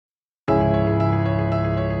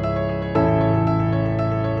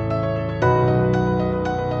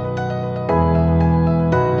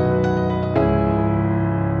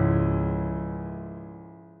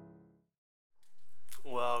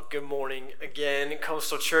Good morning again,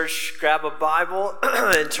 Coastal Church. Grab a Bible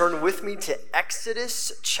and turn with me to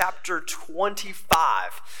Exodus chapter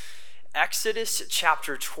 25. Exodus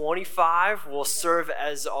chapter 25 will serve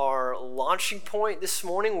as our launching point this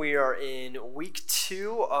morning. We are in week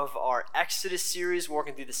 2 of our Exodus series,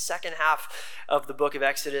 working through the second half of the book of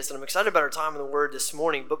Exodus, and I'm excited about our time in the Word this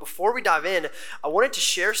morning. But before we dive in, I wanted to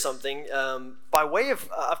share something by way of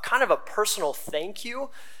kind of a personal thank you.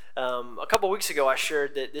 A couple weeks ago, I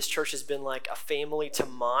shared that this church has been like a family to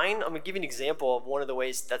mine. I'm going to give you an example of one of the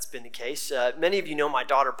ways that's been the case. Many of you know my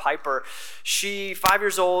daughter, Piper. She, 5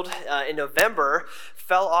 years old, in November,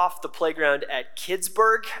 fell off the playground at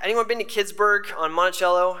Kidsburg. Anyone been to Kidsburg on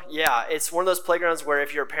Monticello? Yeah, it's one of those playgrounds where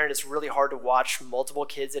if you're a parent, it's really hard to watch multiple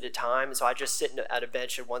kids at a time. So I just sit at a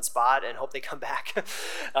bench at one spot and hope they come back.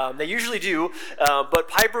 They usually do. But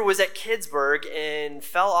Piper was at Kidsburg and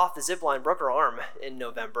fell off the zip line, broke her arm in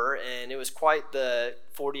November. And it was quite the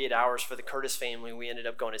 48 hours for the Curtis family. We ended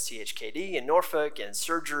up going to CHKD in Norfolk and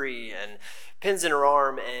surgery and pins in her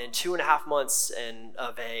arm and 2.5 months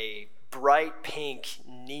of a bright pink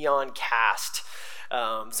neon cast.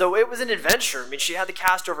 So it was an adventure. I mean, she had the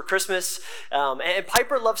cast over Christmas, and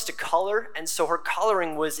Piper loves to color, and so her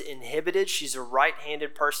coloring was inhibited. She's a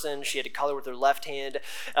right-handed person. She had to color with her left hand,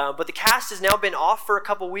 but the cast has now been off for a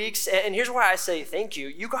couple weeks, and here's why I say thank you.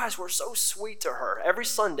 You guys were so sweet to her. Every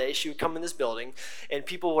Sunday, she would come in this building, and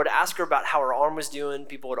people would ask her about how her arm was doing.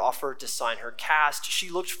 People would offer to sign her cast. She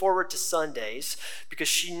looked forward to Sundays because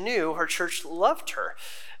she knew her church loved her.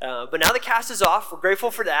 But now the cast is off. We're grateful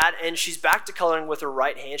for that, and she's back to coloring with her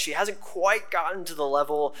right hand. She hasn't quite gotten to the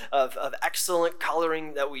level of excellent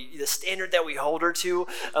coloring the standard that we hold her to,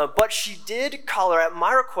 but she did color, at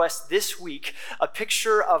my request this week, a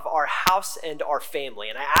picture of our house and our family.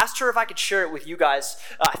 And I asked her if I could share it with you guys.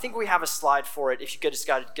 I think we have a slide for it. If you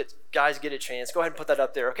guys get a chance, go ahead and put that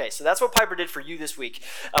up there. Okay, so that's what Piper did for you this week.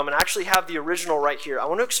 And I actually have the original right here. I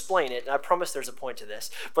want to explain it, and I promise there's a point to this,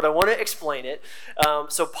 but I want to explain it.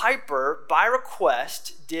 So Piper, by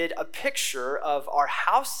request, did a picture of our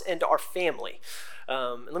house and our family.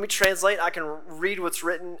 Let me translate. I can read what's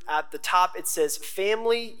written at the top. It says,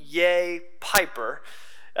 "Family, yay, Piper."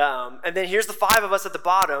 And then here's the 5 of us at the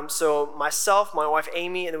bottom. So myself, my wife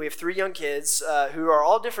Amy, and then we have 3 young kids who are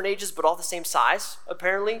all different ages, but all the same size,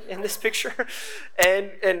 apparently, in this picture.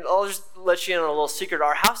 And I'll just let you in on a little secret.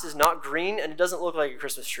 Our house is not green, and it doesn't look like a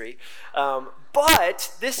Christmas tree.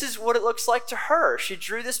 But this is what it looks like to her. She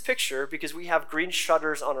drew this picture because we have green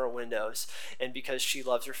shutters on our windows, and because she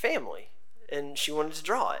loves her family, and she wanted to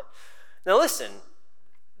draw it. Now listen,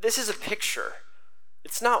 this is a picture.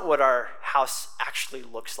 It's not what our house actually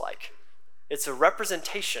looks like. It's a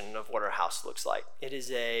representation of what our house looks like. It is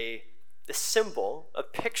a symbol, a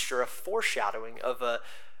picture, a foreshadowing of a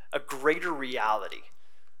greater reality.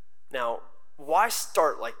 Now, why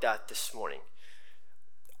start like that this morning?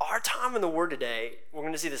 Our time in the Word today, we're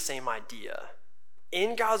going to see the same idea.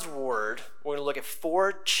 In God's Word, we're going to look at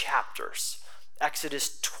 4 chapters,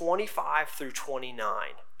 Exodus 25 through 29,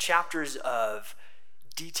 chapters of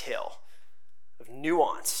detail, of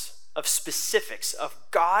nuance, of specifics, of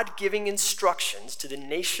God giving instructions to the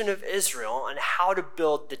nation of Israel on how to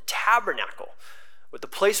build the tabernacle, with the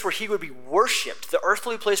place where he would be worshipped, the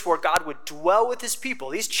earthly place where God would dwell with his people.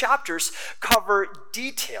 These chapters cover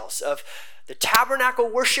details of the tabernacle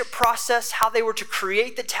worship process, how they were to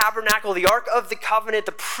create the tabernacle, the Ark of the Covenant,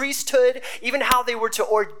 the priesthood, even how they were to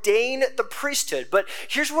ordain the priesthood. But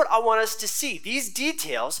here's what I want us to see. These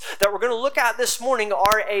details that we're going to look at this morning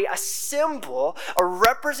are a symbol, a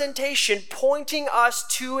representation pointing us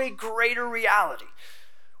to a greater reality.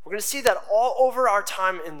 We're going to see that all over our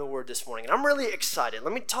time in the Word this morning. And I'm really excited.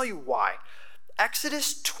 Let me tell you why.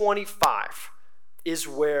 Exodus 25 is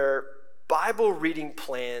where Bible reading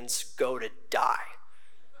plans go to die.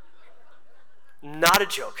 Not a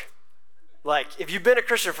joke. Like, if you've been a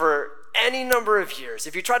Christian for any number of years,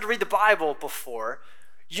 if you tried to read the Bible before,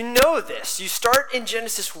 you know this. You start in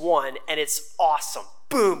Genesis 1, and it's awesome.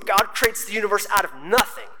 Boom, God creates the universe out of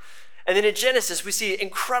nothing. And then in Genesis, we see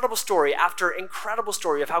incredible story after incredible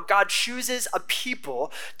story of how God chooses a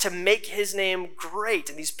people to make his name great.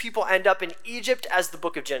 And these people end up in Egypt as the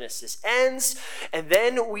book of Genesis ends. And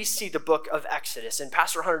then we see the book of Exodus. And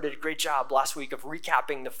Pastor Hunter did a great job last week of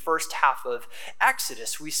recapping the first half of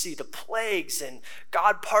Exodus. We see the plagues and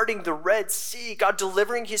God parting the Red Sea, God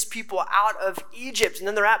delivering his people out of Egypt. And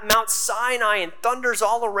then they're at Mount Sinai and thunder's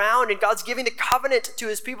all around. And God's giving the covenant to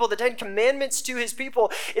his people, the 10 Commandments to his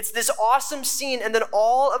people. It's this awesome scene, and then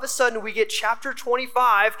all of a sudden we get chapter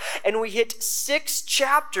 25 and we hit 6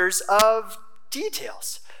 chapters of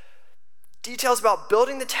details about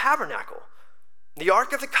building the tabernacle. the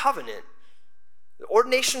Ark of the Covenant, the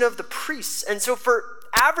ordination of the priests. And so for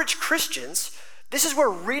average Christians, this is where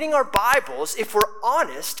reading our Bibles, if we're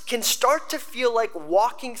honest, can start to feel like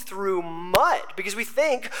walking through mud, because we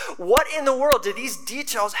think, what in the world do these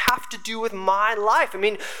details have to do with my life? I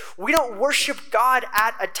mean, we don't worship God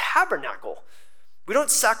at a tabernacle. We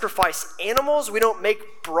don't sacrifice animals. We don't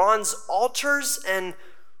make bronze altars. And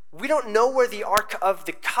we don't know where the Ark of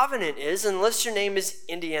the Covenant is unless your name is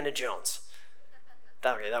Indiana Jones.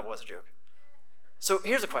 Okay, that was a joke. So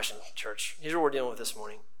here's a question, church. Here's what we're dealing with this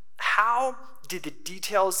morning. How did the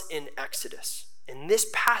details in Exodus, in this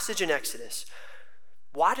passage in Exodus,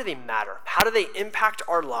 why do they matter? How do they impact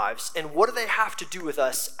our lives? And what do they have to do with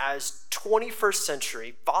us as 21st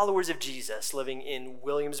century followers of Jesus living in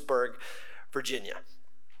Williamsburg, Virginia?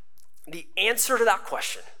 The answer to that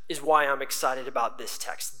question is why I'm excited about this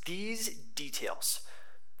text. These details,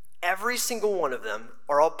 every single one of them,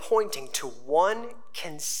 are all pointing to one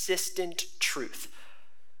consistent truth.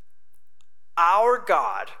 Our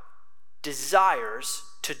God desires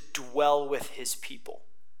to dwell with his people.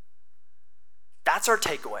 That's our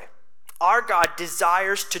takeaway. Our God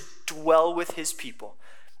desires to dwell with his people.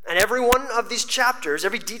 And every one of these chapters,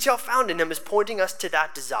 every detail found in them is pointing us to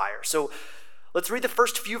that desire. So let's read the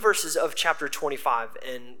first few verses of chapter 25,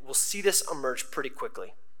 and we'll see this emerge pretty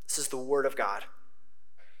quickly. This is the word of God.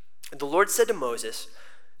 And the Lord said to Moses,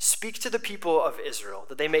 "Speak to the people of Israel,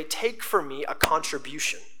 that they may take for me a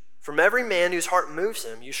contribution. From every man whose heart moves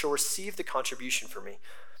him, you shall receive the contribution for me.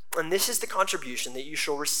 And this is the contribution that you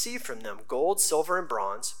shall receive from them: gold, silver, and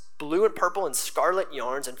bronze, blue and purple and scarlet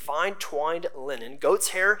yarns, and fine twined linen, goat's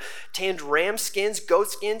hair, tanned ram skins,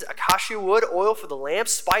 goat skins, acacia wood, oil for the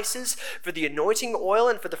lamps, spices for the anointing oil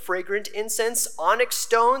and for the fragrant incense, onyx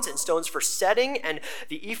stones and stones for setting, and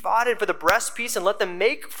the ephod and for the breastpiece, and let them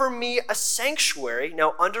make for me a sanctuary."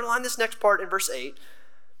 Now underline this next part in verse 8.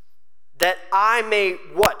 "That I may,"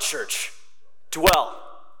 what, church? Dwell.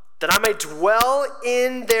 "That I may dwell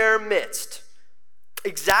in their midst,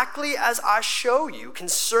 exactly as I show you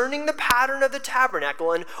concerning the pattern of the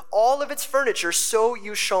tabernacle and all of its furniture, so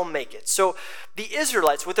you shall make it." So the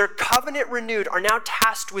Israelites, with their covenant renewed, are now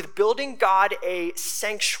tasked with building God a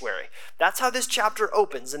sanctuary. That's how this chapter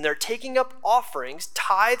opens, and they're taking up offerings,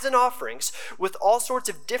 tithes and offerings, with all sorts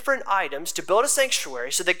of different items to build a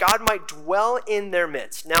sanctuary so that God might dwell in their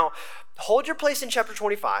midst. Now, hold your place in chapter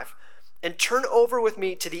 25 and turn over with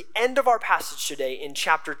me to the end of our passage today in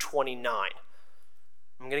chapter 29.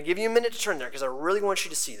 I'm going to give you a minute to turn there because I really want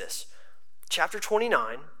you to see this. Chapter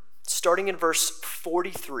 29, starting in verse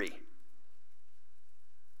 43.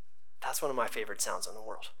 That's one of my favorite sounds in the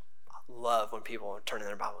world. I love when people turn in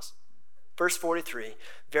their Bibles. Verse 43,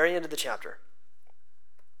 very end of the chapter.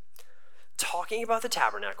 Talking about the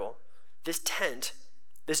tabernacle, this tent,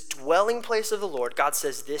 this dwelling place of the Lord, God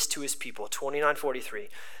says this to his people,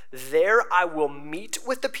 29:43. "There I will meet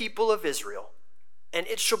with the people of Israel, and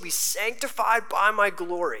it shall be sanctified by my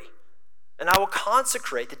glory. And I will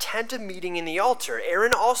consecrate the tent of meeting in the altar.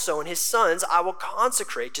 Aaron also and his sons I will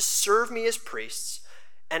consecrate to serve me as priests.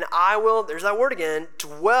 And I will," there's that word again,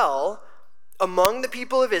 "dwell among the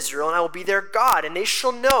people of Israel, and I will be their God. And they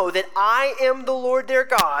shall know that I am the Lord their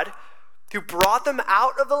God, who brought them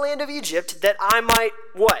out of the land of Egypt, that I might,"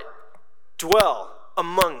 what? "Dwell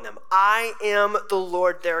among them. I am the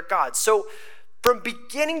Lord their God." So from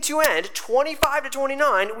beginning to end, 25 to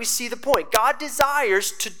 29, we see the point. God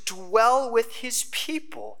desires to dwell with his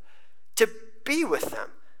people, to be with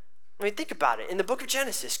them. I mean, think about it. In the book of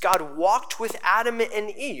Genesis, God walked with Adam and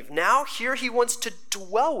Eve. Now here he wants to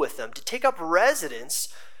dwell with them, to take up residence,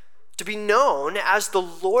 to be known as the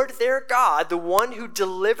Lord their God, the one who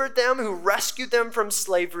delivered them, who rescued them from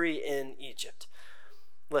slavery in Egypt.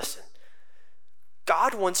 Listen,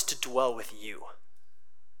 God wants to dwell with you.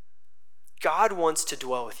 God wants to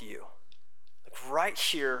dwell with you. Like right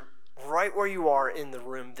here, right where you are in the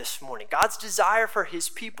room this morning. God's desire for his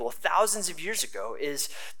people thousands of years ago is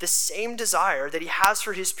the same desire that he has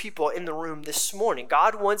for his people in the room this morning.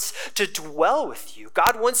 God wants to dwell with you.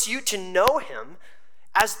 God wants you to know him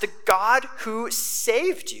as the God who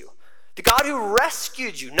saved you, the God who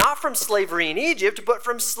rescued you, not from slavery in Egypt, but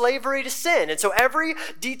from slavery to sin. And so every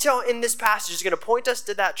detail in this passage is going to point us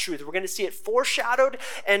to that truth. We're going to see it foreshadowed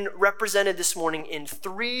and represented this morning in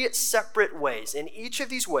three separate ways. And each of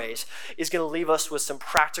these ways is going to leave us with some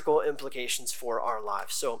practical implications for our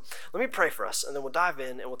lives. So let me pray for us, and then we'll dive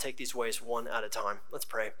in and we'll take these ways one at a time. Let's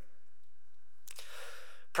pray.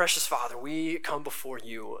 Precious Father, we come before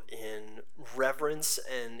you in reverence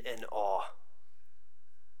and awe.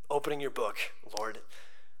 Opening your book, Lord,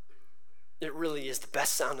 It really is the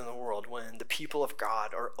best sound in the world when the people of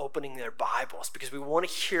God are opening their Bibles, because we want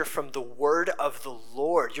to hear from the word of the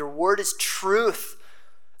Lord. Your word is truth.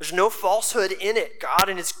 There's no falsehood in it, God,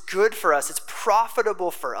 and it's good for us. It's profitable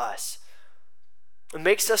for us. It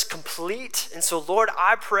makes us complete. And so, Lord,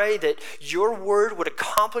 I pray that your word would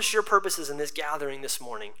accomplish your purposes in this gathering this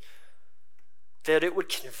morning, that it would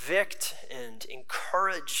convict and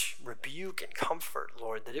encourage, rebuke, and comfort,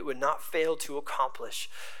 Lord, that it would not fail to accomplish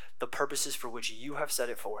the purposes for which you have set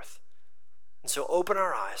it forth. And so open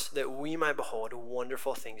our eyes that we might behold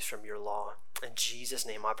wonderful things from your law. In Jesus'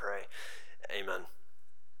 name I pray, amen.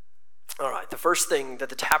 All right, the first thing that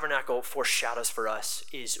the tabernacle foreshadows for us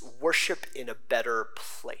is worship in a better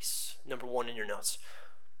place. Number one in your notes,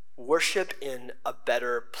 worship in a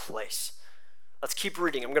better place. Let's keep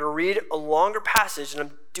reading. I'm going to read a longer passage, and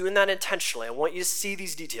I'm doing that intentionally. I want you to see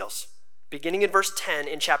these details. Beginning in verse 10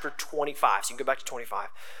 in chapter 25. So you can go back to 25.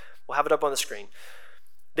 We'll have it up on the screen.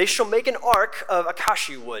 They shall make an ark of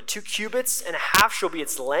acacia wood. 2 cubits and a half shall be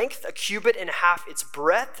its length, a cubit and a half its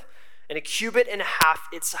breadth, and a cubit and a half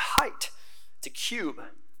its height. It's a cube.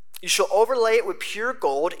 You shall overlay it with pure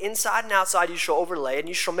gold. Inside and outside you shall overlay it, and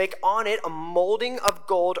you shall make on it a molding of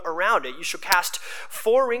gold around it. You shall cast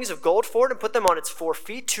 4 rings of gold for it and put them on its 4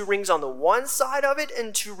 feet, 2 rings on the one side of it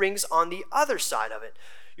and 2 rings on the other side of it.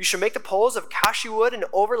 You shall make the poles of acacia wood and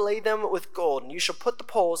overlay them with gold, and you shall put the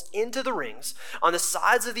poles into the rings on the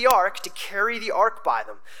sides of the ark to carry the ark by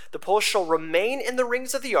them. The poles shall remain in the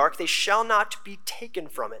rings of the ark, they shall not be taken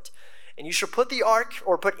from it. And you shall put the ark,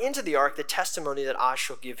 or put into the ark, the testimony that I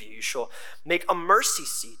shall give you. You shall make a mercy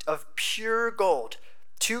seat of pure gold.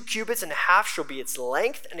 2 cubits and a half shall be its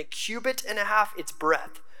length, and a cubit and a half its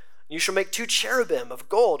breadth. You shall make 2 cherubim of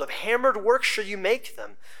gold. Of hammered work shall you make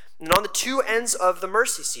them. And on the 2 ends of the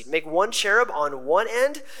mercy seat, make 1 cherub on one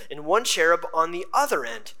end and 1 cherub on the other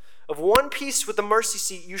end. Of one piece with the mercy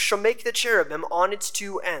seat you shall make the cherubim on its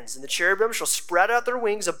 2 ends. And the cherubim shall spread out their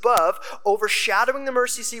wings above, overshadowing the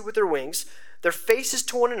mercy seat with their wings. Their faces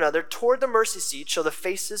to one another, toward the mercy seat shall the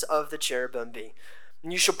faces of the cherubim be.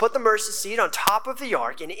 And you shall put the mercy seat on top of the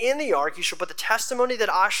ark, and in the ark you shall put the testimony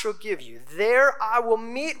that I shall give you. There I will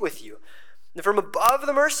meet with you. And from above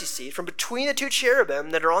the mercy seat, from between the 2 cherubim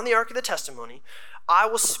that are on the ark of the testimony, I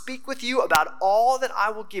will speak with you about all that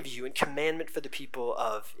I will give you in commandment for the people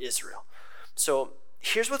of Israel. So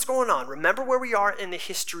here's what's going on. Remember where we are in the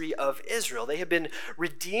history of Israel. They have been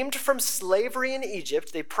redeemed from slavery in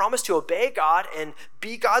Egypt. They promised to obey God and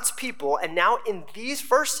be God's people. And now in these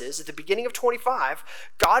verses, at the beginning of 25,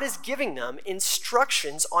 God is giving them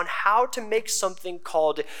instructions on how to make something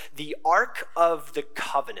called the Ark of the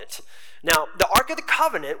Covenant. Now, the Ark of the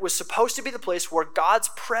Covenant was supposed to be the place where God's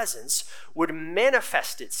presence would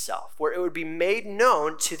manifest itself, where it would be made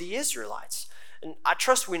known to the Israelites. And I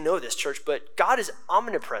trust we know this, church, but God is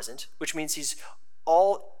omnipresent, which means he's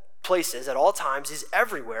all places at all times. He's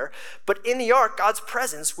everywhere. But in the ark, God's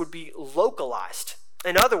presence would be localized.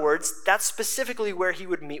 In other words, that's specifically where he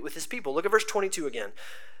would meet with his people. Look at verse 22 again.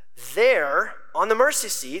 There, on the mercy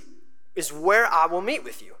seat, is where I will meet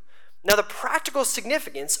with you. Now, the practical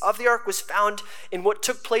significance of the ark was found in what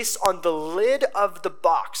took place on the lid of the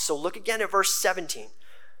box. So look again at verse 17.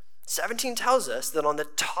 17 tells us that on the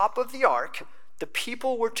top of the ark, the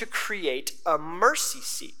people were to create a mercy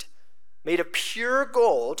seat made of pure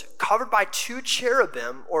gold, covered by 2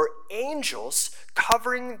 cherubim or angels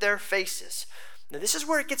covering their faces. Now, this is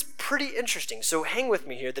where it gets pretty interesting, so hang with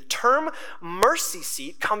me here. The term mercy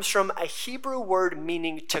seat comes from a Hebrew word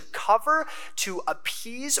meaning to cover, to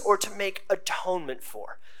appease, or to make atonement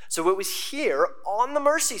for. So it was here on the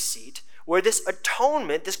mercy seat where this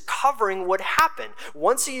atonement, this covering would happen.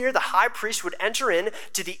 Once a year, the high priest would enter in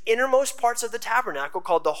to the innermost parts of the tabernacle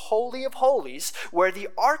called the Holy of Holies, where the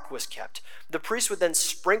ark was kept. The priest would then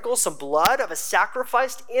sprinkle some blood of a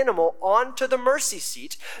sacrificed animal onto the mercy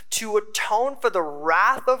seat to atone for the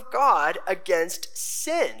wrath of God against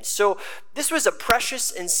sin. So this was a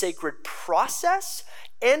precious and sacred process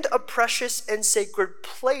and a precious and sacred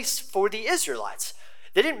place for the Israelites.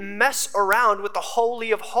 They didn't mess around with the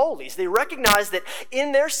Holy of Holies. They recognized that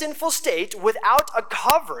in their sinful state, without a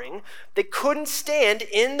covering, they couldn't stand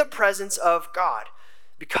in the presence of God.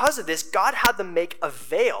 Because of this, God had them make a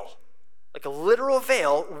veil, like a literal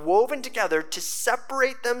veil, woven together to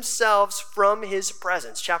separate themselves from his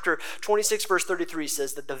presence. Chapter 26, verse 33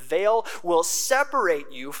 says that the veil will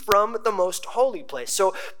separate you from the most holy place.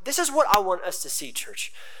 So this is what I want us to see,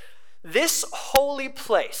 church. This holy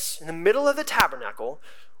place in the middle of the tabernacle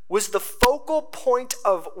was the focal point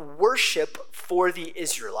of worship for the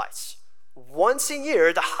Israelites. once a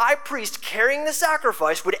year, the high priest carrying the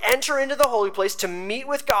sacrifice would enter into the holy place to meet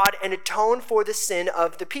with God and atone for the sin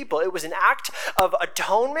of the people. It was an act of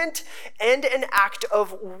atonement and an act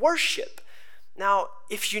of worship. Now,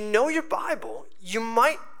 if you know your Bible, you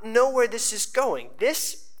might know where this is going.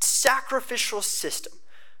 This sacrificial system,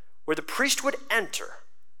 where the priest would enter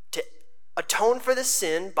to atone for the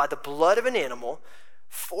sin by the blood of an animal,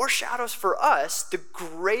 foreshadows for us the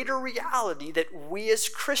greater reality that we as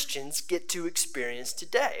Christians get to experience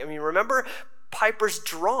today. I mean, remember Piper's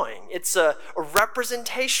drawing. It's a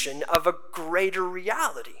representation of a greater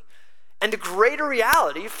reality. And the greater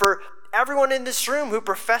reality for everyone in this room who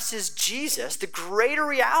professes Jesus, the greater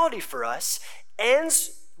reality for us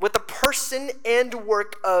ends with the person and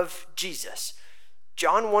work of Jesus.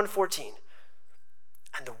 John 1:14.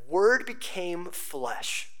 And the Word became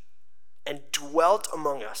flesh and dwelt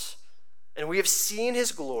among us. And we have seen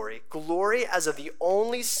his glory, glory as of the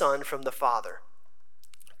only Son from the Father,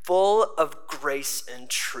 full of grace and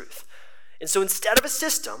truth. And so instead of a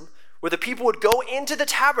system where the people would go into the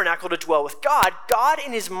tabernacle to dwell with God, God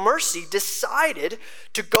in his mercy decided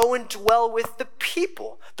to go and dwell with the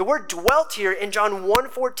people. The word dwelt here in John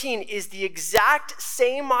 1:14 is the exact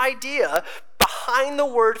same idea behind the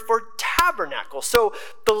word for tabernacle. So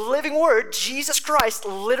the living word, Jesus Christ,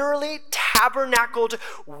 literally tabernacled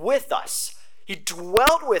with us. He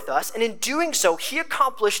dwelt with us, and in doing so, he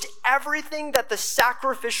accomplished everything that the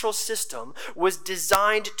sacrificial system was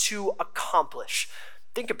designed to accomplish.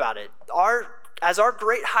 Think about it. As our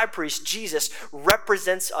great high priest, Jesus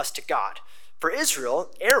represents us to God. For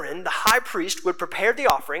Israel, Aaron, the high priest, would prepare the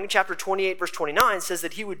offering. Chapter 28, verse 29 says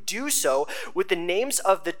that he would do so with the names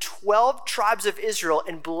of the 12 tribes of Israel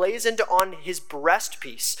emblazoned on his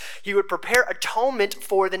breastpiece. He would prepare atonement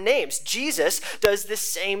for the names. Jesus does the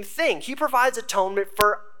same thing. He provides atonement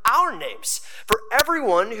for our names, for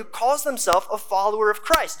everyone who calls themselves a follower of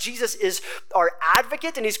Christ. Jesus is our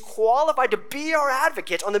advocate, and he's qualified to be our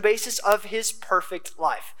advocate on the basis of his perfect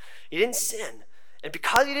life. He didn't sin. And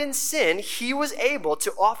because he didn't sin, he was able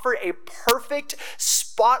to offer a perfect,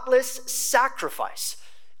 spotless sacrifice.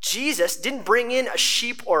 Jesus didn't bring in a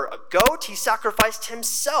sheep or a goat. He sacrificed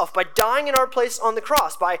himself by dying in our place on the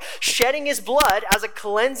cross, by shedding his blood as a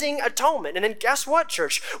cleansing atonement. And then guess what,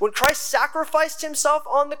 church? When Christ sacrificed himself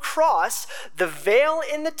on the cross, the veil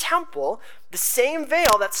in the temple, the same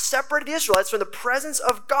veil that separated the Israelites from the presence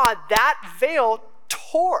of God, that veil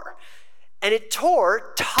tore. And it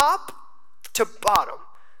tore top to bottom,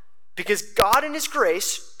 because God in his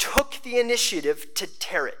grace took the initiative to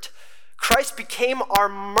tear it. Christ became our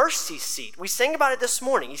mercy seat. We sang about it this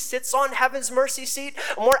morning. He sits on heaven's mercy seat.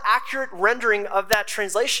 A more accurate rendering of that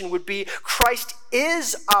translation would be Christ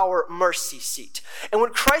is our mercy seat. And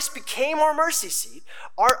when Christ became our mercy seat,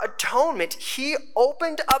 our atonement, he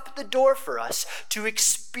opened up the door for us to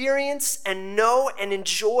experience and know and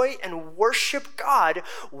enjoy and worship God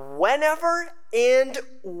whenever and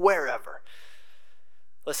wherever.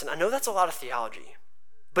 Listen, I know that's a lot of theology,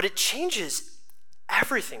 but it changes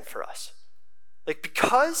everything for us. Like,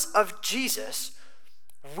 because of Jesus,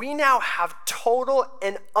 we now have total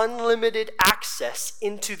and unlimited access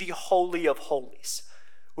into the Holy of Holies,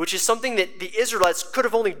 which is something that the Israelites could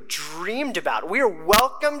have only dreamed about. We are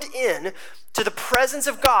welcomed in to the presence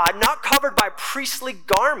of God, not covered by priestly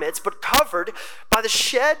garments, but covered by the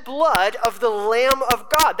shed blood of the Lamb of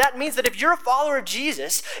God. That means that if you're a follower of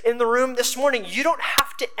Jesus in the room this morning, you don't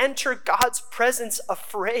have to enter God's presence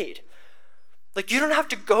afraid. Like, you don't have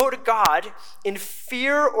to go to God in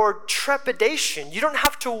fear or trepidation. You don't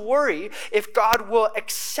have to worry if God will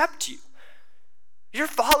accept you. You're a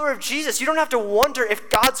follower of Jesus. You don't have to wonder if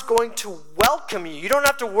God's going to welcome you. You don't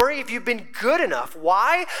have to worry if you've been good enough.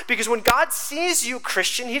 Why? Because when God sees you,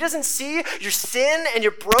 Christian, he doesn't see your sin and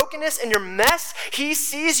your brokenness and your mess. He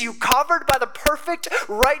sees you covered by the perfect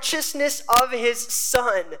righteousness of his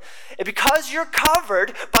Son. And because you're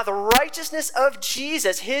covered by the righteousness of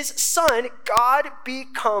Jesus, his Son, God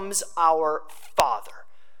becomes our Father.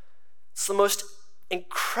 It's the most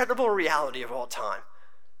incredible reality of all time.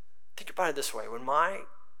 Think about it this way. When my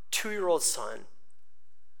 2-year-old son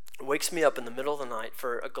wakes me up in the middle of the night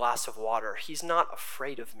for a glass of water, he's not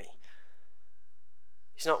afraid of me.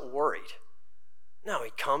 He's not worried. No, he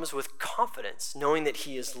comes with confidence, knowing that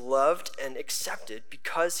he is loved and accepted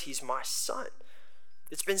because he's my son.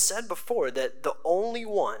 It's been said before that the only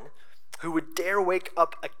one who would dare wake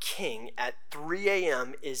up a king at 3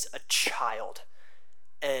 a.m. is a child.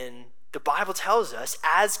 And the Bible tells us,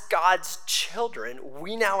 as God's children,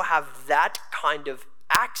 we now have that kind of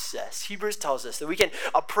access. Hebrews tells us that we can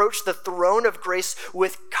approach the throne of grace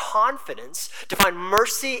with confidence to find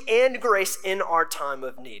mercy and grace in our time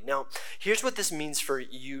of need. Now, here's what this means for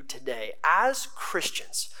you today. As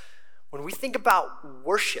Christians, when we think about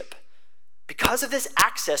worship, because of this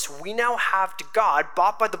access we now have to God,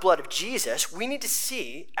 bought by the blood of Jesus, we need to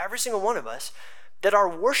see, every single one of us, that our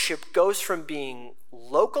worship goes from being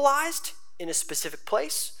localized in a specific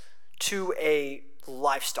place to a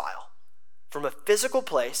lifestyle. From a physical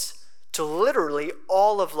place to literally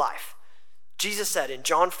all of life. Jesus said in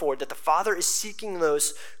John 4 that the Father is seeking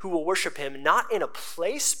those who will worship him not in a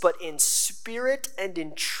place, but in spirit and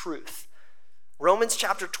in truth. Romans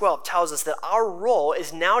chapter 12 tells us that our role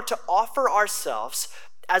is now to offer ourselves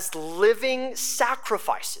as living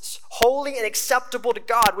sacrifices, holy and acceptable to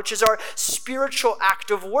God, which is our spiritual act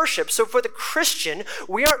of worship. So for the Christian,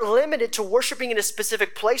 we aren't limited to worshiping in a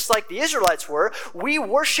specific place like the Israelites were. We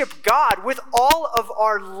worship God with all of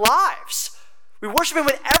our lives. We worship him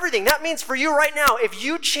with everything. That means for you right now, if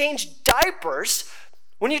you change diapers,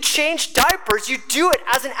 when you change diapers, you do it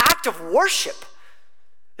as an act of worship.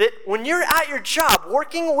 That when you're at your job,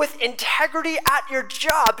 working with integrity at your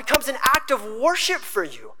job becomes an act of worship for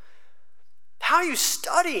you. How you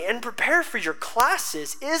study and prepare for your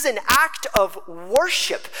classes is an act of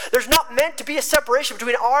worship. There's not meant to be a separation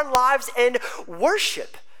between our lives and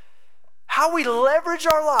worship. How we leverage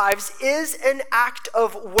our lives is an act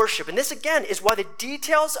of worship. And this, again, is why the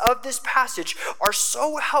details of this passage are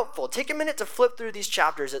so helpful. Take a minute to flip through these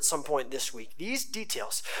chapters at some point this week. These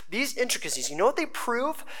details, these intricacies, you know what they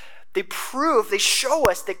prove? They show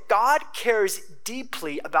us that God cares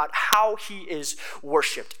deeply about how he is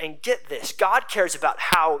worshiped. And get this, God cares about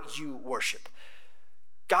how you worship.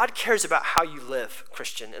 God cares about how you live,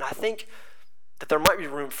 Christian. And I think that there might be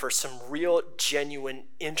room for some real, genuine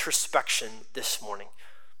introspection this morning.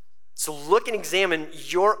 So look and examine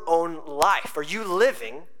your own life. Are you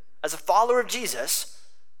living as a follower of Jesus?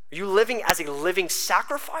 Are you living as a living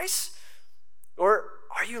sacrifice? Or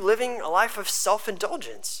are you living a life of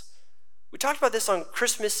self-indulgence? We talked about this on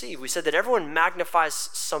Christmas Eve. We said that everyone magnifies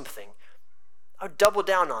something. I would double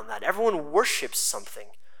down on that. Everyone worships something.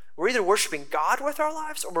 We're either worshiping God with our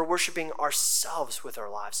lives or we're worshiping ourselves with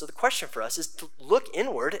our lives. So the question for us is to look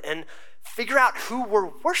inward and figure out who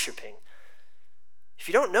we're worshiping. If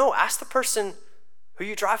you don't know, ask the person who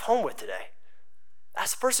you drive home with today.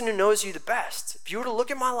 Ask the person who knows you the best. If you were to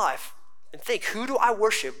look at my life and think, who do I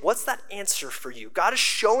worship? What's that answer for you? God is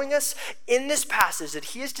showing us in this passage that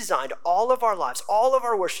he has designed all of our lives, all of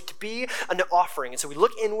our worship to be an offering. And so we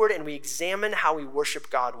look inward and we examine how we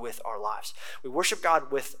worship God with our lives. We worship God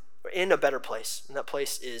in a better place, and that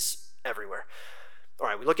place is everywhere. All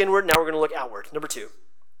right, we look inward, now we're going to look outward. Number two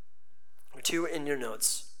in your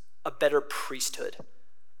notes, a better priesthood.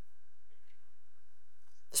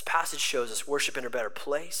 This passage shows us worship in a better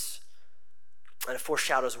place, and it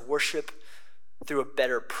foreshadows worship through a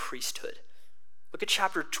better priesthood. Look at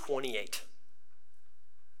chapter 28,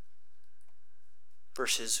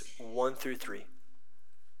 verses 1 through 3.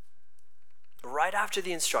 Right after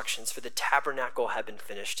the instructions for the tabernacle had been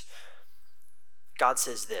finished, God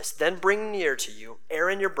says this, "Then bring near to you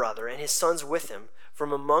Aaron your brother and his sons with him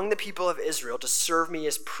from among the people of Israel to serve me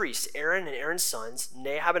as priests, Aaron and Aaron's sons,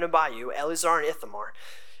 Nadab and Abihu, Eleazar and Ithamar.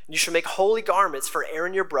 You shall make holy garments for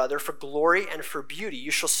Aaron your brother, for glory and for beauty.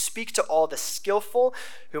 You shall speak to all the skillful,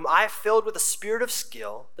 whom I have filled with a spirit of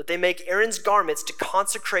skill, that they make Aaron's garments to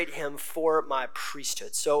consecrate him for my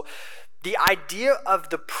priesthood." So the idea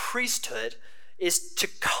of the priesthood is to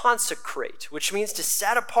consecrate, which means to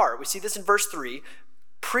set apart. We see this in verse 3.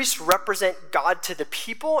 Priests represent God to the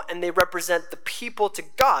people, and they represent the people to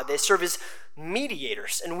God. They serve as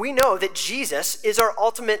mediators. And we know that Jesus is our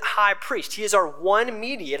ultimate high priest. He is our one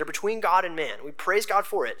mediator between God and man. We praise God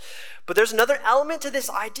for it. But there's another element to this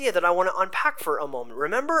idea that I want to unpack for a moment.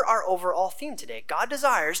 Remember our overall theme today. God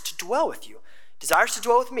desires to dwell with you, desires to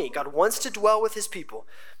dwell with me. God wants to dwell with his people.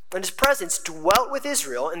 And his presence dwelt with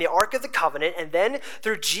Israel in the Ark of the Covenant, and then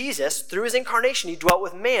through Jesus, through his incarnation, he dwelt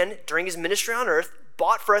with man during his ministry on earth,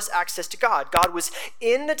 bought for us access to God. God was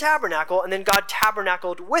in the tabernacle, and then God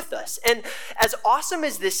tabernacled with us. And as awesome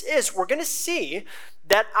as this is, we're going to see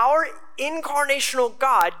that our incarnational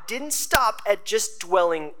God didn't stop at just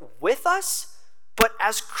dwelling with us, but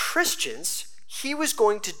as Christians, he was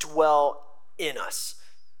going to dwell in us.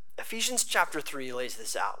 Ephesians chapter 3 lays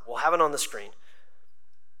this out. We'll have it on the screen.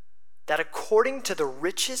 That according to the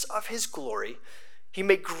riches of his glory, he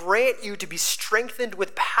may grant you to be strengthened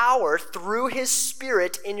with power through his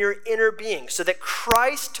Spirit in your inner being, so that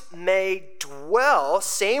Christ may dwell,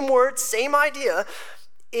 same word, same idea,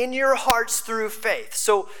 in your hearts through faith.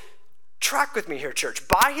 So Track with me here, church.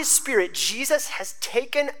 By his Spirit, Jesus has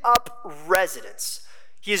taken up residence.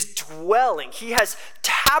 He is dwelling. He has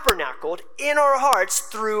tabernacled in our hearts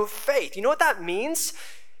through faith. You know what that means?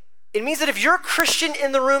 It means that if you're a Christian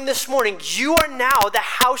in the room this morning, you are now the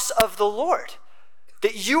house of the Lord.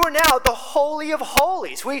 That you are now the Holy of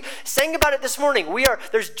Holies. We sang about it this morning.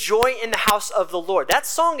 There's joy in the house of the Lord. That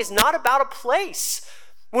song is not about a place.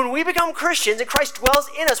 When we become Christians and Christ dwells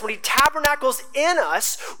in us, when he tabernacles in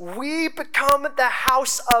us, we become the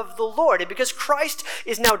house of the Lord. And because Christ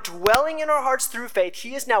is now dwelling in our hearts through faith,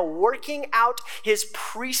 he is now working out his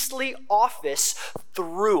priestly office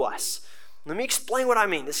through us. Let me explain what I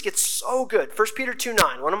mean. This gets so good. 1 Peter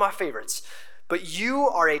 2:9, one of my favorites. But you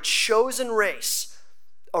are a chosen race,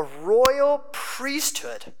 a royal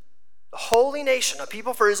priesthood, a holy nation, a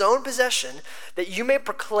people for his own possession, that you may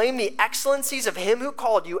proclaim the excellencies of him who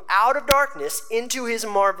called you out of darkness into his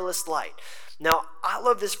marvelous light. Now, I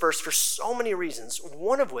love this verse for so many reasons,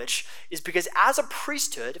 one of which is because as a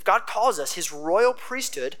priesthood, if God calls us his royal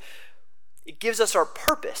priesthood, it gives us our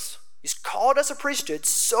purpose. He's called us a priesthood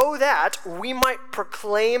so that we might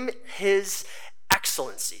proclaim his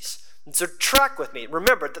excellencies. And so track with me.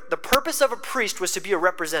 Remember, the purpose of a priest was to be a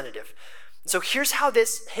representative. So here's how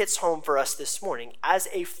this hits home for us this morning. As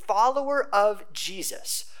a follower of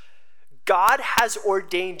Jesus, God has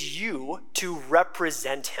ordained you to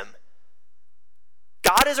represent him.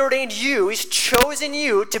 God has ordained you, he's chosen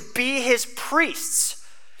you to be his priests,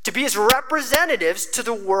 to be his representatives to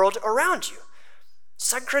the world around you.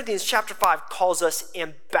 2 Corinthians chapter 5 calls us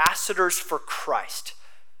ambassadors for Christ.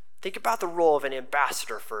 Think about the role of an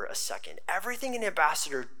ambassador for a second. Everything an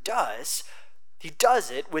ambassador does, he does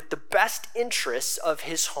it with the best interests of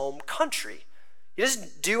his home country. He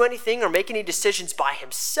doesn't do anything or make any decisions by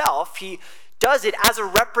himself. He does it as a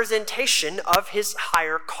representation of his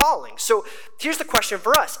higher calling. So here's the question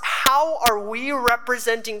for us. How are we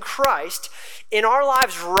representing Christ in our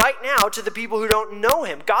lives right now to the people who don't know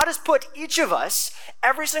him? God has put each of us,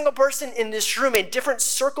 every single person in this room, in different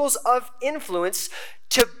circles of influence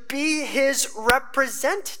to be his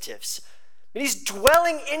representatives. And he's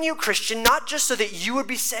dwelling in you, Christian, not just so that you would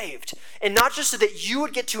be saved, and not just so that you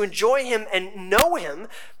would get to enjoy him and know him,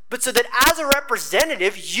 but so that as a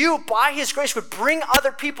representative, you, by his grace, would bring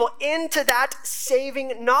other people into that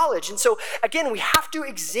saving knowledge. And so, again, we have to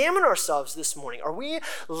examine ourselves this morning. Are we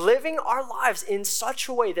living our lives in such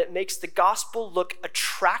a way that makes the gospel look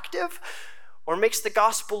attractive or makes the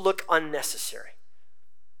gospel look unnecessary?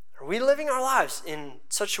 Are we living our lives in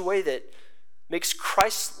such a way that makes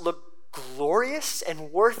Christ look glorious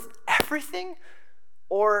and worth everything?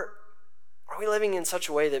 Or are we living in such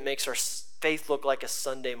a way that makes our faith look like a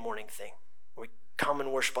Sunday morning thing? We come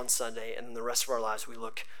and worship on Sunday, and then the rest of our lives we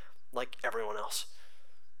look like everyone else.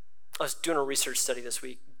 I was doing a research study this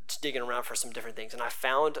week, just digging around for some different things, and I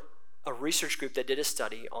found a research group that did a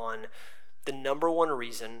study on the number one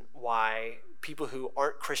reason why people who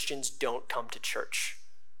aren't Christians don't come to church.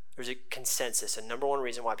 There's a consensus, a number one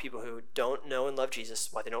reason why people who don't know and love Jesus,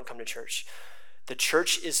 why they don't come to church. The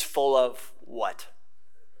church is full of what?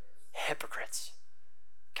 Hypocrites.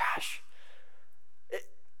 Gosh.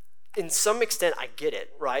 In some extent, I get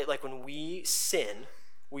it, right? Like when we sin,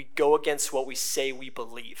 we go against what we say we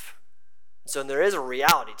believe. So there is a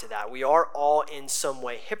reality to that. We are all in some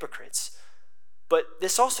way hypocrites. But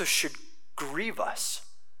this also should grieve us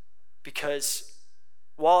because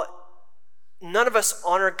while none of us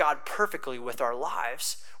honor God perfectly with our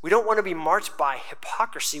lives, we don't want to be marked by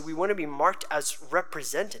hypocrisy. We want to be marked as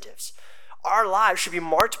representatives. Our lives should be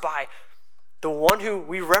marked by the one who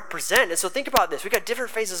we represent. And so think about this. We've got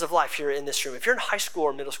different phases of life here in this room. If you're in high school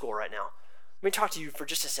or middle school right now, let me talk to you for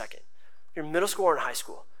just a second. If you're in middle school or in high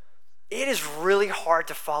school, it is really hard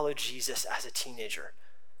to follow Jesus as a teenager.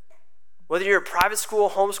 Whether you're in private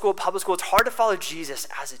school, homeschool, public school, it's hard to follow Jesus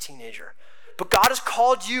as a teenager. But God has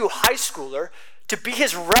called you, high schooler, to be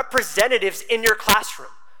his representatives in your classroom.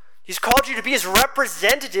 He's called you to be his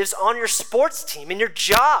representatives on your sports team, in your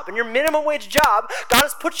job, in your minimum wage job. God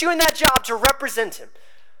has put you in that job to represent him.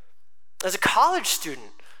 As a college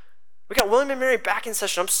student, we got William and Mary back in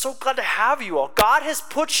session. I'm so glad to have you all. God has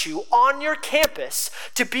put you on your campus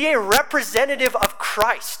to be a representative of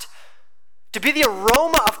Christ, to be the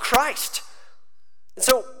aroma of Christ. And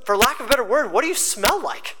so, for lack of a better word, what do you smell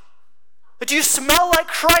like? Do you smell like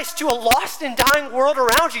Christ to a lost and dying world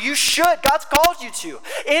around you? You should. God's called you to.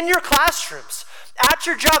 In your classrooms, at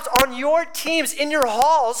your jobs, on your teams, in your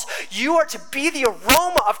halls, you are to be the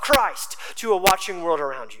aroma of Christ to a watching world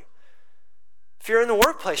around you. If you're in the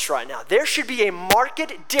workplace right now, there should be a marked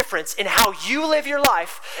difference in how you live your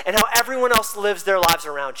life and how everyone else lives their lives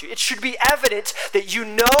around you. It should be evident that you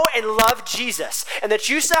know and love Jesus and that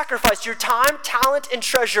you sacrifice your time, talent, and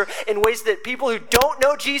treasure in ways that people who don't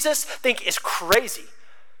know Jesus think is crazy.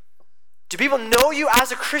 Do people know you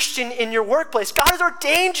as a Christian in your workplace? God has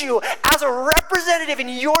ordained you as a representative in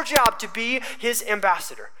your job to be his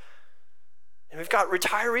ambassador. And we've got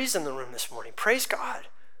retirees in the room this morning. Praise God.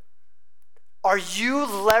 Are you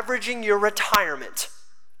leveraging your retirement,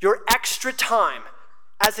 your extra time,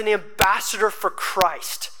 as an ambassador for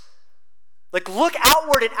Christ? Like, look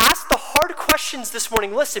outward and ask the hard questions this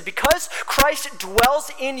morning. Listen, because Christ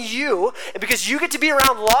dwells in you, and because you get to be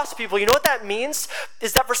around lost people, you know what that means?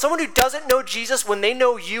 Is that for someone who doesn't know Jesus, when they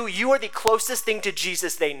know you, you are the closest thing to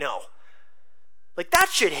Jesus they know. Like, that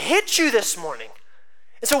should hit you this morning.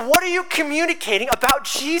 And so what are you communicating about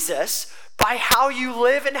Jesus by how you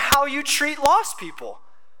live and how you treat lost people?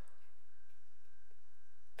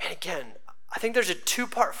 And again, I think there's a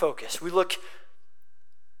two-part focus. We look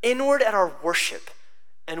inward at our worship,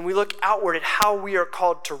 and we look outward at how we are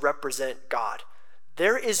called to represent God.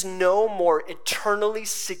 There is no more eternally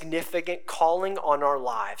significant calling on our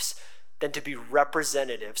lives than to be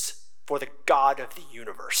representatives for the God of the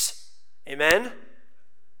universe. Amen?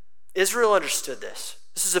 Israel understood this.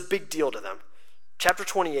 This is a big deal to them. Chapter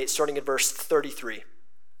 28, starting at verse 33.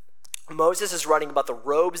 Moses is writing about the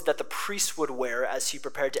robes that the priest would wear as he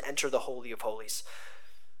prepared to enter the Holy of Holies.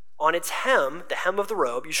 On its hem, the hem of the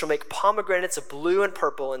robe, you shall make pomegranates of blue and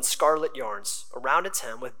purple and scarlet yarns around its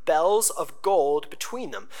hem with bells of gold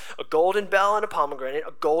between them. A golden bell and a pomegranate,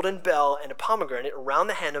 a golden bell and a pomegranate around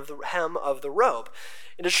the hem of the robe.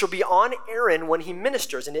 And it shall be on Aaron when he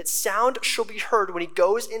ministers, and its sound shall be heard when he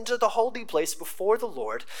goes into the holy place before the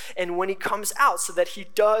Lord, and when he comes out, so that he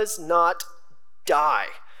does not die.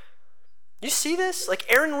 You see this?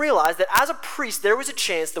 Like, Aaron realized that as a priest, there was a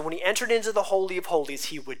chance that when he entered into the Holy of Holies,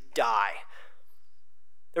 he would die.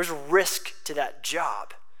 There's a risk to that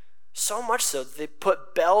job. So much so that they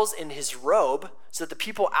put bells in his robe so that the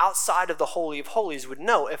people outside of the Holy of Holies would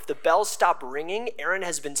know if the bells stop ringing, Aaron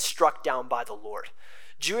has been struck down by the Lord.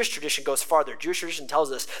 Jewish tradition goes farther. Jewish tradition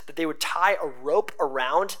tells us that they would tie a rope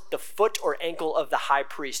around the foot or ankle of the high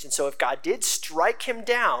priest. And so if God did strike him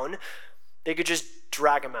down, they could just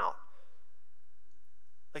drag him out.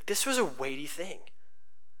 Like, this was a weighty thing.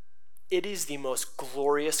 It is the most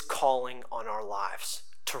glorious calling on our lives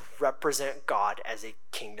to represent God as a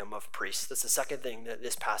kingdom of priests. That's the second thing that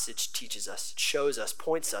this passage teaches us. It shows us,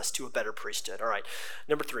 points us to a better priesthood. All right,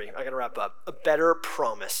 number 3, I gotta wrap up. A better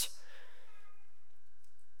promise.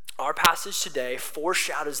 Our passage today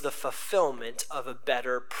foreshadows the fulfillment of a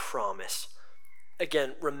better promise.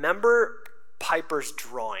 Again, remember Piper's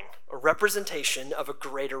drawing, a representation of a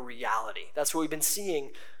greater reality. That's what we've been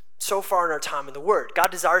seeing so far in our time in the Word.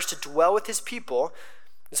 God desires to dwell with his people,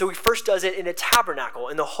 and so he first does it in a tabernacle,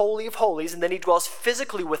 in the Holy of Holies, and then he dwells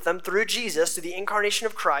physically with them through Jesus, through the incarnation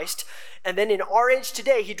of Christ, and then in our age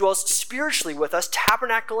today, he dwells spiritually with us,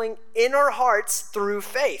 tabernacling in our hearts through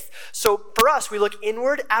faith. So for us, we look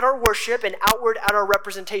inward at our worship and outward at our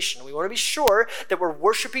representation. We want to be sure that we're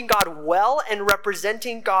worshiping God well and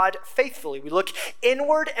representing God faithfully. We look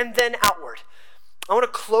inward and then outward. I want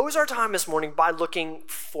to close our time this morning by looking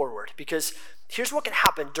forward, because here's what can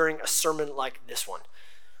happen during a sermon like this one.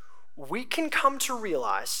 We can come to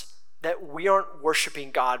realize that we aren't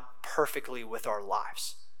worshiping God perfectly with our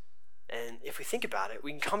lives. And if we think about it,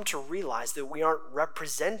 we can come to realize that we aren't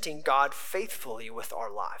representing God faithfully with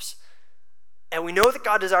our lives. And we know that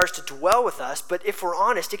God desires to dwell with us, but if we're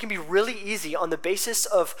honest, it can be really easy on the basis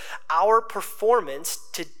of our performance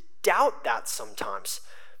to doubt that sometimes.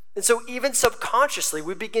 And so even subconsciously,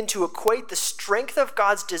 we begin to equate the strength of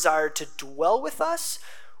God's desire to dwell with us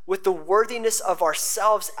with the worthiness of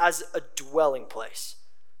ourselves as a dwelling place.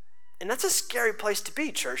 And that's a scary place to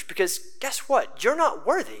be, church, because guess what? You're not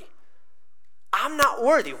worthy. I'm not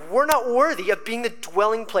worthy. We're not worthy of being the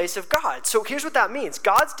dwelling place of God. So here's what that means.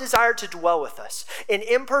 God's desire to dwell with us in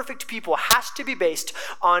imperfect people has to be based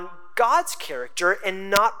on God's character and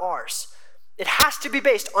not ours. It has to be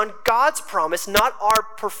based on God's promise, not our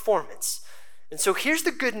performance. And so here's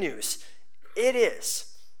the good news. It is.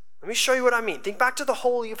 Let me show you what I mean. Think back to the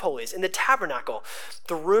Holy of Holies. In the tabernacle,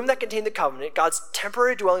 the room that contained the covenant, God's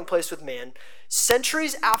temporary dwelling place with man,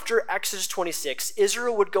 centuries after Exodus 26,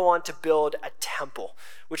 Israel would go on to build a temple,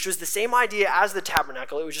 which was the same idea as the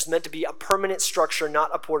tabernacle. It was just meant to be a permanent structure,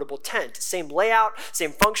 not a portable tent. Same layout,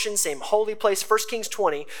 same function, same holy place. 1 Kings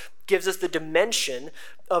 20 gives us the dimension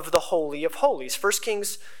of the Holy of Holies. 1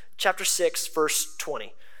 Kings chapter 6, verse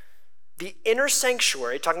 20. The inner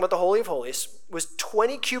sanctuary, talking about the Holy of Holies, was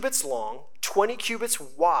 20 cubits long, 20 cubits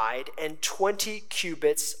wide, and 20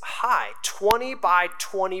 cubits high. 20 by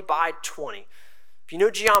 20 by 20. If you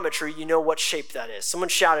know geometry, you know what shape that is. Someone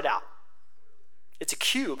shout it out. It's a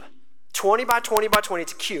cube. 20 by 20 by 20,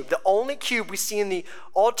 it's a cube. The only cube we see in the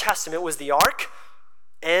Old Testament was the Ark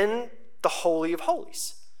and the Holy of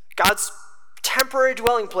Holies. God's temporary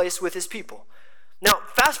dwelling place with his people. Now,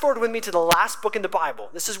 fast forward with me to the last book in the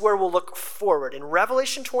Bible. This is where we'll look forward. In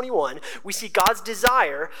Revelation 21, we see God's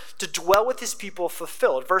desire to dwell with his people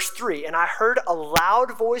fulfilled. Verse 3, and I heard a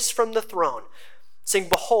loud voice from the throne saying,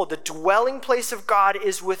 behold, the dwelling place of God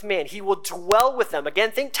is with man. He will dwell with them.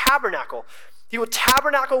 Again, think tabernacle. He will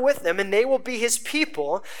tabernacle with them, and they will be his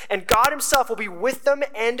people, and God himself will be with them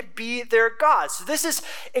and be their God. So this is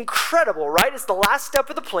incredible, right? It's the last step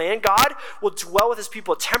of the plan. God will dwell with his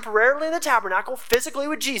people temporarily in the tabernacle, physically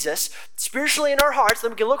with Jesus, spiritually in our hearts.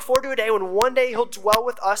 Then we can look forward to a day when one day he'll dwell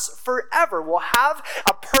with us forever. We'll have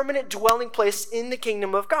a permanent dwelling place in the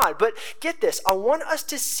kingdom of God. But get this, I want us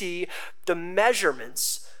to see the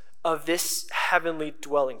measurements of this heavenly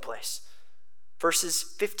dwelling place. Verses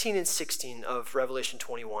 15 and 16 of Revelation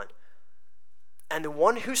 21. And the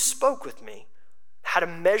one who spoke with me had a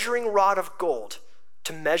measuring rod of gold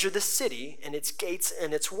to measure the city and its gates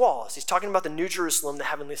and its walls. He's talking about the New Jerusalem, the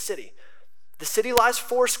heavenly city. The city lies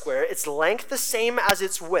foursquare, its length the same as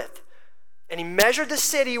its width. And he measured the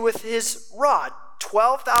city with his rod,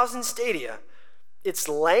 12,000 stadia. Its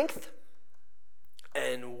length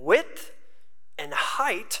and width and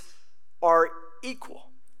height are equal.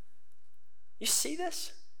 You see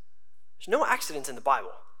this? There's no accidents in the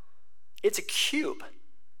Bible. It's a cube.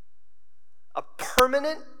 A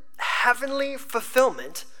permanent heavenly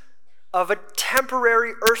fulfillment of a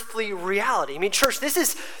temporary earthly reality. I mean, church, this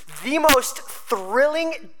is the most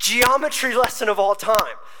thrilling geometry lesson of all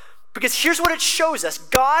time. Because here's what it shows us.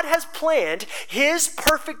 God has planned his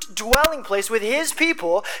perfect dwelling place with his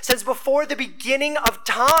people since before the beginning of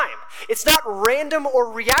time. It's not random or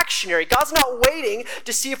reactionary. God's not waiting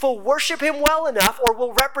to see if we'll worship him well enough or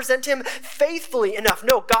we'll represent him faithfully enough.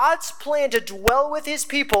 No, God's plan to dwell with his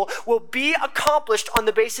people will be accomplished on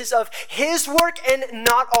the basis of his work and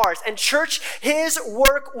not ours. And church, his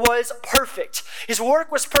work was perfect. His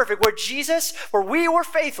work was perfect. Where we were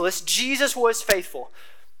faithless, Jesus was faithful.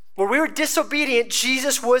 When we were disobedient,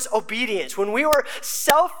 Jesus was obedient. When we were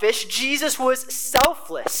selfish, Jesus was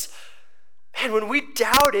selfless. Man, when we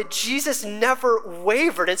doubted, Jesus never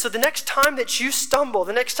wavered. And so the next time that you stumble,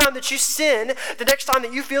 the next time that you sin, the next time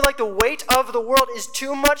that you feel like the weight of the world is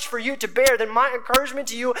too much for you to bear, then my encouragement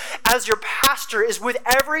to you as your pastor is with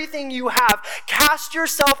everything you have, cast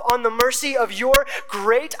yourself on the mercy of your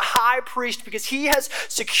great high priest, because he has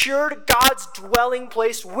secured God's dwelling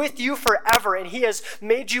place with you forever, and he has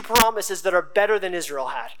made you promises that are better than Israel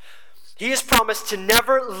had. He has promised to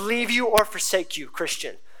never leave you or forsake you,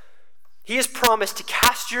 Christian. He has promised to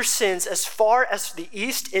cast your sins as far as the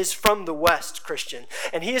east is from the west, Christian.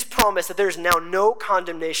 And he has promised that there is now no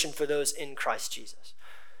condemnation for those in Christ Jesus.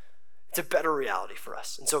 It's a better reality for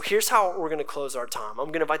us. And so here's how we're going to close our time. I'm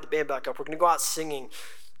going to invite the band back up. We're going to go out singing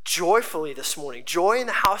joyfully this morning. Joy in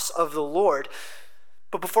the house of the Lord.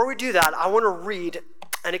 But before we do that, I want to read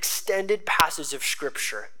an extended passage of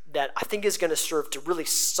scripture that I think is going to serve to really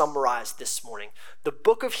summarize this morning. The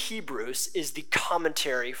book of Hebrews is the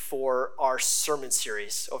commentary for our sermon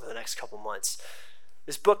series over the next couple months.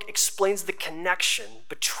 This book explains the connection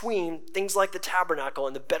between things like the tabernacle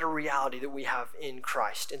and the better reality that we have in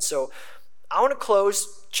Christ. And so I want to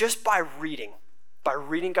close just by reading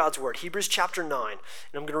God's word. Hebrews chapter 9, and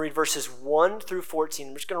I'm going to read verses 1 through 14.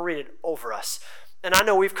 I'm just going to read it over us. And I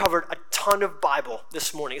know we've covered a ton of Bible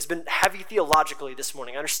this morning. It's been heavy theologically this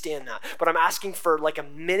morning. I understand that. But I'm asking for like a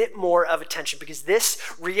minute more of attention because this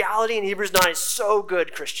reality in Hebrews 9 is so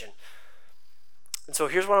good, Christian. And so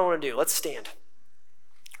here's what I want to do. Let's stand.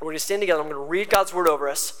 We're going to stand together. I'm going to read God's word over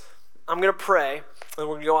us. I'm going to pray, and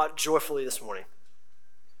we're going to go out joyfully this morning.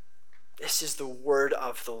 This is the word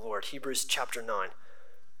of the Lord. Hebrews chapter 9.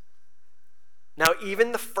 Now,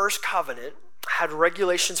 even the first covenant had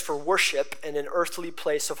regulations for worship in an earthly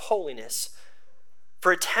place of holiness.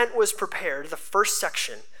 For a tent was prepared, the first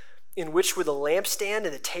section, in which were the lampstand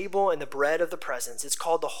and the table and the bread of the presence. It's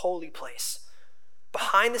called the holy place.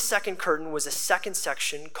 Behind the second curtain was a second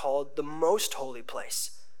section called the most holy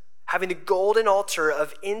place, having the golden altar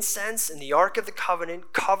of incense and the ark of the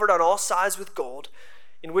covenant covered on all sides with gold,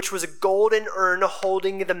 in which was a golden urn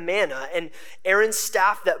holding the manna, and Aaron's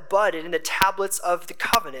staff that budded, and the tablets of the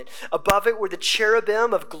covenant. Above it were the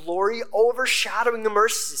cherubim of glory overshadowing the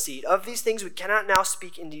mercy seat. Of these things we cannot now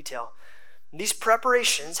speak in detail. These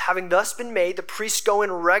preparations, having thus been made, the priests go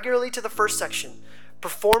in regularly to the first section,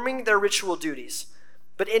 performing their ritual duties.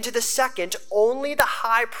 But into the second, only the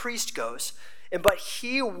high priest goes, but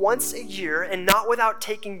he once a year, and not without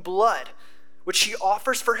taking blood, which he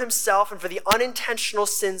offers for himself and for the unintentional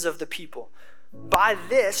sins of the people. By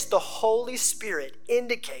this, the Holy Spirit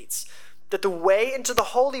indicates that the way into the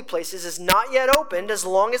holy places is not yet opened as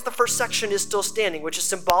long as the first section is still standing, which is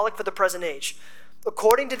symbolic for the present age.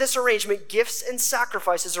 According to this arrangement, gifts and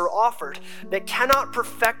sacrifices are offered that cannot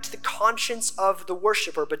perfect the conscience of the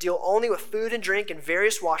worshiper, but deal only with food and drink and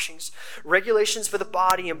various washings, regulations for the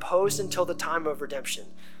body imposed until the time of redemption.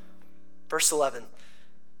 Verse 11.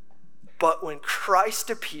 But when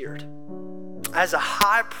Christ appeared as a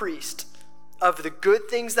high priest of the good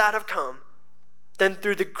things that have come, then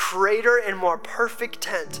through the greater and more perfect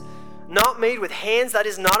tent, not made with hands, that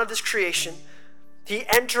is not of this creation, he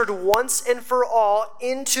entered once and for all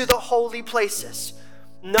into the holy places,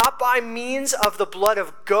 not by means of the blood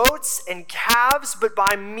of goats and calves, but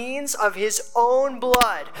by means of his own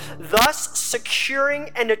blood, thus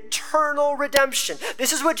securing an eternal redemption.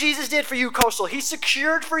 This is what Jesus did for you, Coastal. He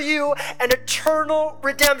secured for you an eternal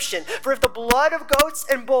redemption. For if the blood of goats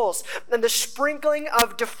and bulls and the sprinkling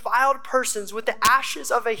of defiled persons with the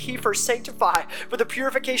ashes of a heifer sanctify for the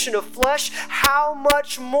purification of flesh, how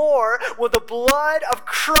much more will the blood of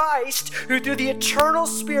Christ, who through the eternal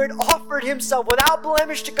Spirit offered himself without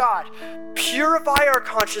blemish to God, purify our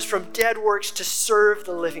conscience from dead works to serve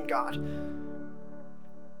the living God.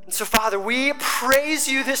 And so, Father, we praise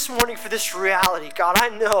you this morning for this reality. God, I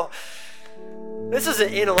know this is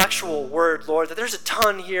an intellectual word, Lord, that there's a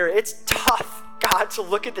ton here. It's tough, God, to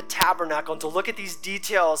look at the tabernacle and to look at these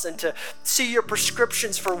details and to see your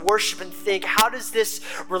prescriptions for worship and think, how does this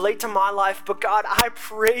relate to my life? But God, I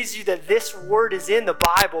praise you that this word is in the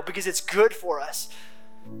Bible because it's good for us.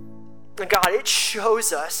 And God, it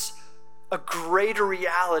shows us a greater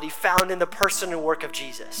reality found in the person and work of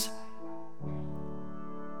Jesus.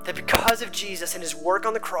 That because of Jesus and his work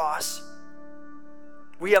on the cross,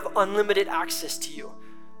 we have unlimited access to you.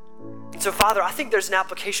 And so, Father, I think there's an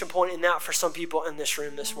application point in that for some people in this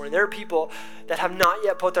room this morning. There are people that have not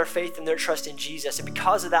yet put their faith and their trust in Jesus. And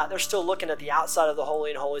because of that, they're still looking at the outside of the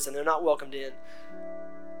Holy and Holies and they're not welcomed in.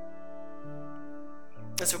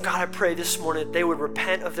 And so, God, I pray this morning that they would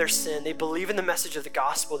repent of their sin. They believe in the message of the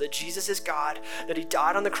gospel, that Jesus is God, that he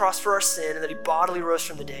died on the cross for our sin, and that he bodily rose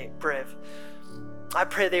from the grave. I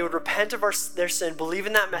pray they would repent of their sin, believe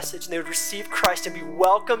in that message, and they would receive Christ and be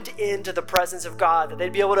welcomed into the presence of God, that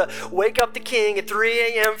they'd be able to wake up the King at 3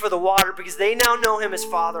 a.m. for the water because they now know him as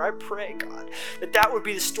Father. I pray, God, that that would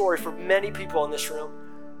be the story for many people in this room.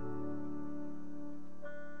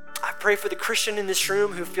 I pray for the Christian in this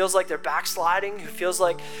room who feels like they're backsliding, who feels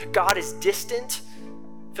like God is distant,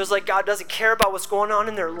 feels like God doesn't care about what's going on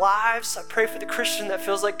in their lives. I pray for the Christian that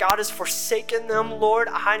feels like God has forsaken them. Lord,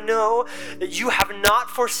 I know that you have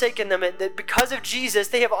not forsaken them, and that because of Jesus,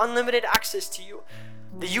 they have unlimited access to you,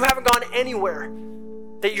 that you haven't gone anywhere,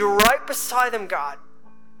 that you're right beside them, God.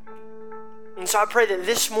 And so I pray that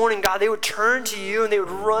this morning, God, they would turn to you and they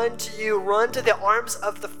would run to you, run to the arms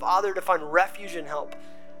of the Father to find refuge and help.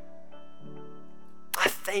 I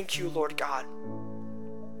thank you, Lord God,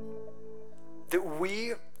 that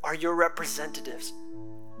we are your representatives.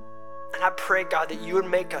 And I pray, God, that you would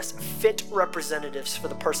make us fit representatives for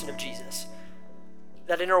the person of Jesus.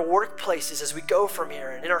 That in our workplaces as we go from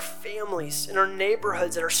here, and in our families, in our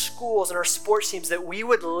neighborhoods, in our schools, in our sports teams, that we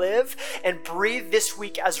would live and breathe this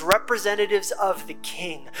week as representatives of the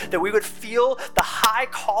King. That we would feel the high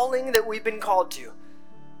calling that we've been called to.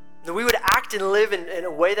 That we would act and live in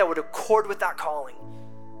a way that would accord with that calling.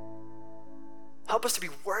 Help us to be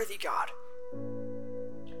worthy, God.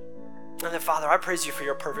 And then, Father, I praise you for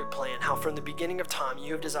your perfect plan, how from the beginning of time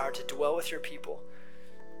you have desired to dwell with your people.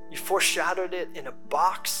 You foreshadowed it in a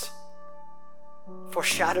box,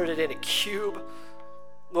 foreshadowed it in a cube,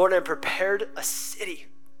 Lord, and prepared a city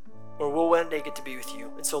where we'll one day get to be with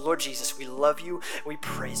you. And so, Lord Jesus, we love you and we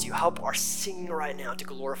praise you. Help our singing right now to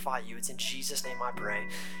glorify you. It's in Jesus' name I pray.